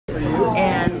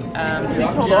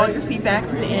Please hold all your feedback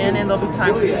to the end, and there'll be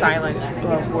time for silence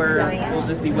where we'll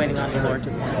just be waiting on the Lord to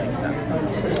point things out.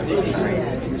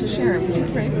 So Sharon, would you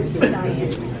pray?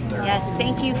 Yes,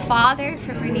 thank you, Father,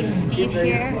 for bringing Steve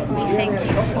here. We thank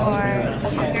you for the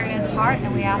hunger in his heart,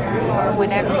 and we ask for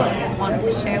whatever you would want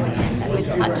to share with him that would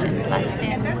touch and bless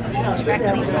him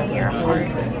directly from your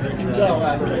heart. In Jesus'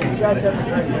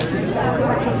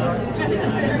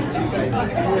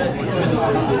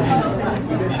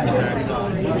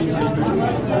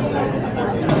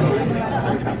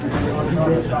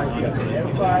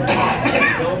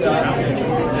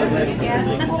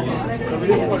 So we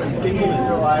just want to speak into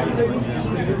your life.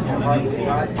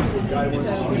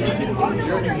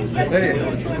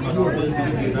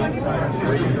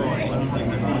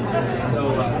 So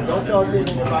don't tell us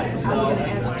anything about yourselves.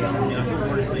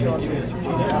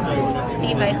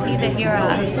 Steve, I see that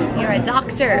you're a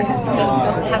doctor.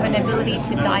 You have an ability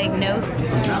to diagnose.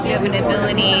 You have an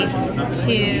ability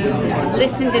to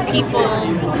listen to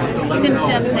people's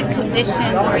symptoms and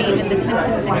conditions, or even the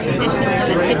symptoms and conditions of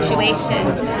a situation,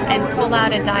 and pull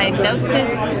out a diagnosis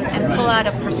and pull out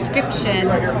a prescription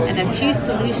and a few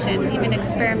solutions, even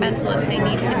experimental if they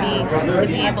need to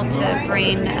be able to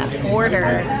bring order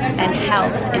and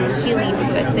health and healing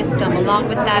to a system. Along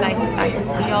with that, I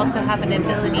see you also have an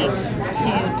ability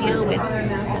to deal with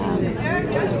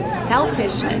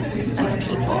selfishness of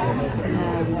people.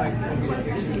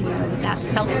 That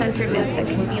self-centeredness that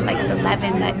can be like the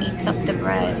leaven that eats up the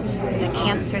bread, the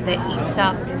cancer that eats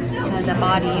up the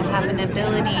body. You have an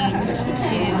ability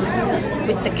to,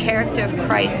 with the character of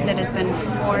Christ that has been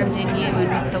formed in you,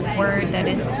 and with the word that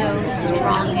is so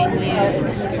strong in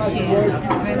you, to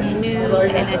remove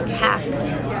and attack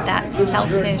that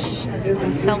selfish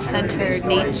and self-centered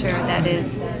nature that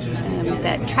is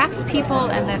that traps people,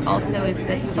 and that also is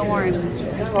the thorns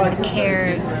and the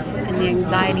cares and the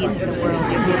anxieties of the world.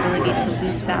 You have the ability to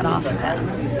loose that off of them.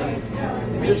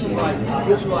 Just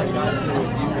like God.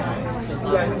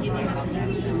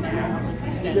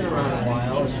 You've been around a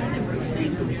while.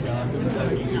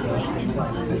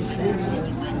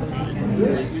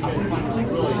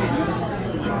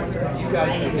 You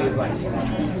guys can be like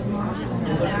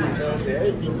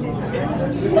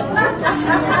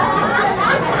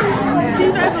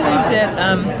Steve, I believe that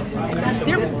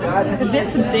there have been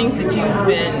some things that you've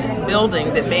been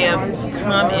building that may have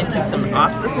come into some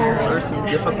obstacles or some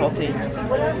difficulty,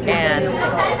 and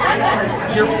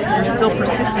you're still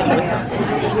persisting with them.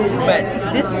 But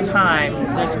this time,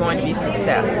 there's going to be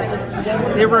success.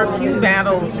 There were a few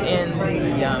battles in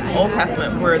the Old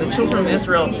Testament where the children of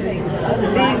Israel,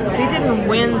 they didn't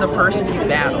win the first few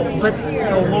battles, but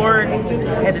the Lord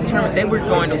had determined they were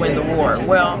going to win the war.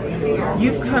 Well,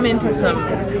 you've come into some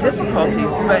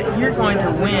difficulties, but you're going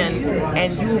to win,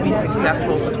 and you will be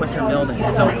successful with what you're building.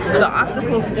 So the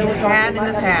obstacles that you've had in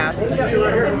the past,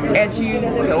 as you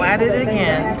go at it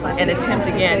again and attempt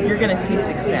again, you're going to see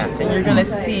success, and you're going to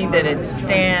see that it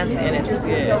stands and it's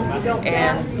good.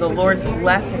 And the Lord's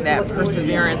blessing that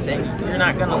perseverance, and you're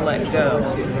not going to let go.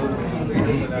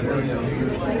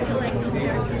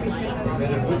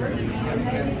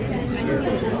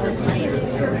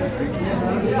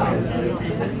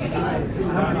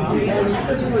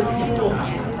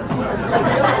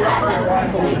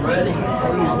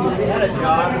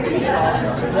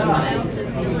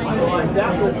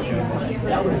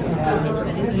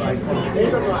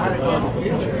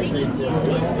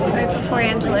 Right before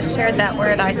Angela shared that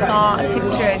word, I saw a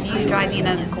picture of you driving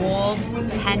a gold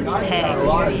tent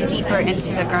peg deeper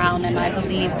into the ground, and I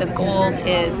believe the gold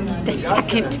is the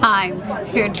second time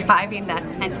you're driving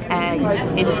that tent peg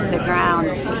into the ground,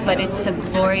 but it's the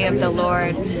glory of the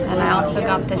Lord. And I also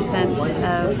got the sense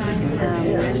of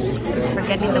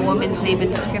forgetting the woman's name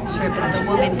in scripture, but the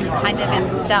woman who kind of in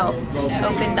stealth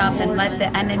opened up and let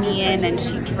the enemy in, and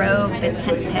she drove the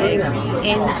tent peg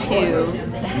into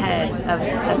the head of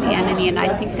the enemy. And I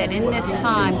think that in this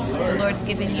time, the Lord's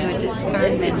given you a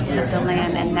discernment of the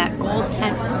land, and that gold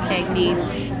tent peg means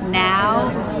now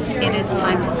it is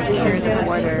time to secure the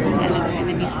borders, and it's going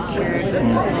to be secured with the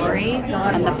glory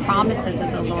and the promises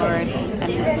of the Lord,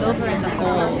 and the silver and the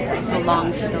gold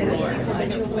belong to the Lord.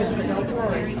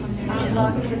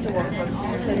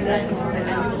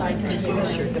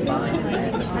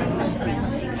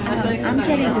 I'm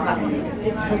getting a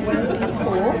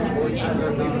pool.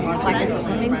 It's like a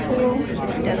swimming pool.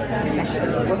 It doesn't exactly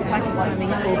look like a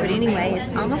swimming pool, but anyway, it's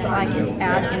almost like it's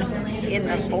out in a in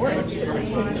the forest,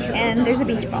 and there's a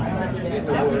beach ball.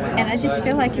 And I just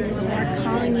feel like it's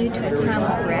calling you to a time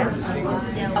of rest,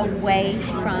 away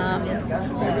from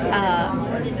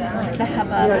the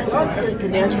hubbub,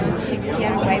 and just to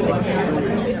get away with Him,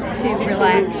 to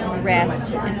relax,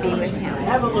 rest, and be with Him.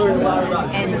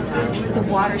 And the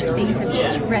water speaks of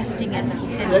just resting and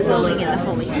flowing in the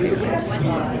Holy Spirit.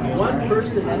 One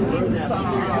person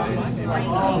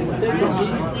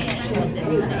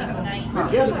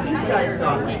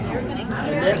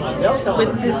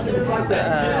with this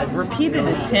repeated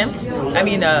attempt,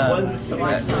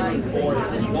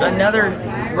 another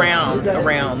round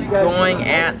around going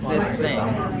at this thing,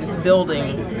 this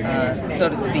building, so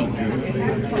to speak,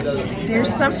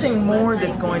 there's something more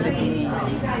that's going to be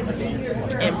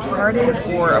imparted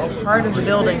or a part of the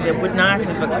building that would not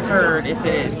have occurred if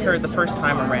it had occurred the first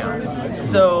time around.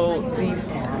 So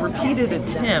these repeated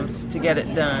attempts to get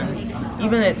it done,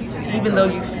 even though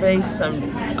you face some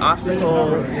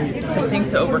obstacles, some things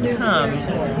to overcome,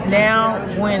 now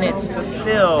when it's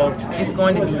fulfilled, it's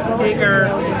going to be bigger,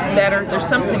 better. There's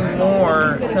something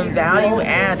more, some value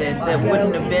added that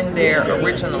wouldn't have been there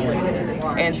originally.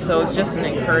 And so it's just an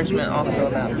encouragement also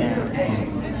about that.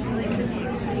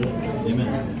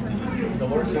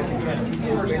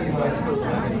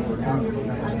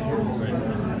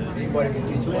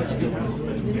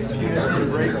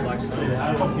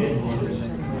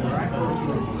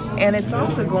 And it's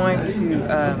also going to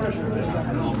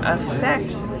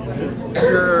affect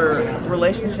your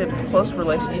relationships, close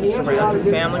relationships around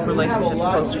your family, relationships,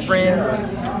 close friends.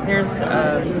 There's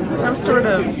some sort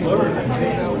of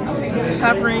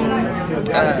covering,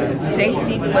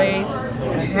 safety place,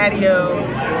 patio,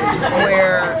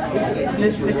 where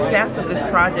the success of this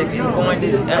project is going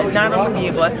to not only be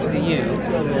a blessing to you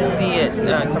to see it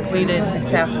completed,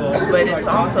 successful, but it's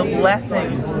also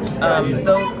blessing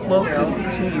those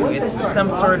closest to you. It's some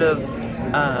sort of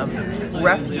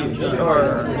refuge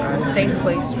or a safe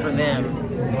place for them.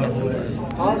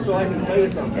 Also, I can tell you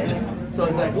something. So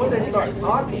it's like when they start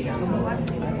talking,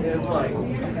 it's like...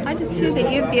 I just too that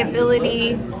you have the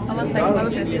ability, almost like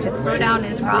Moses, to throw down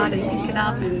his rod and pick it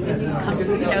up and come,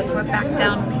 throw it back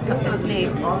down and pick up the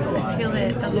snake. I feel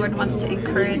that the Lord wants to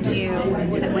encourage you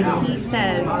that when He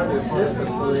says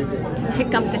to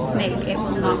pick up the snake, it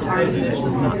will not harm you, it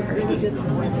will not hurt you.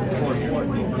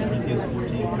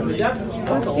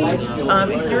 So Steve,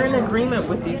 if you're in agreement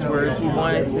with these words, we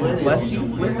wanted to bless you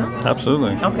with them.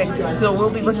 Absolutely. Okay, so we'll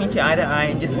be looking at you eye to eye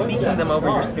and just speaking them over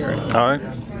your spirit. All right.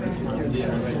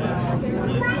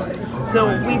 So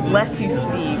we bless you,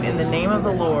 Steve, in the name of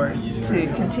the Lord, to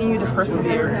continue to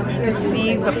persevere, to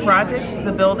see the projects,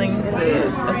 the buildings, the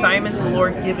assignments the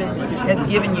Lord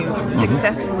has given you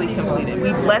successfully completed.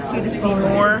 We bless you to see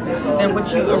more than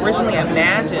what you originally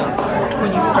imagined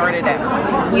when you started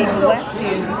out. We bless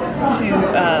you to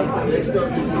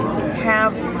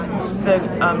have the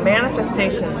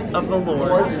manifestation of the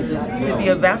Lord, to be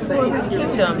a vessel of His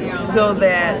kingdom, so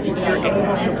that you're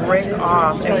able to break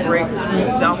off and break through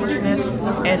selfishness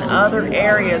and other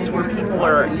areas where people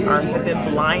have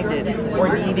been blinded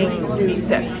or needing to be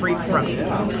set free from.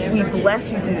 We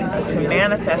bless you to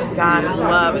manifest God's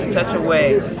love in such a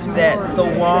way that the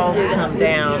walls come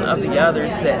down of the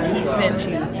others that He sent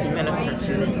you to minister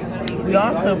to. We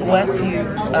also bless you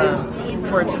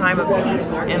for a time of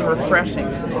peace and refreshing,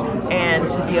 and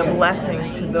to be a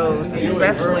blessing to those,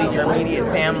 especially your immediate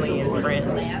family and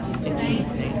friends. In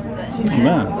Jesus' name.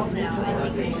 Amen.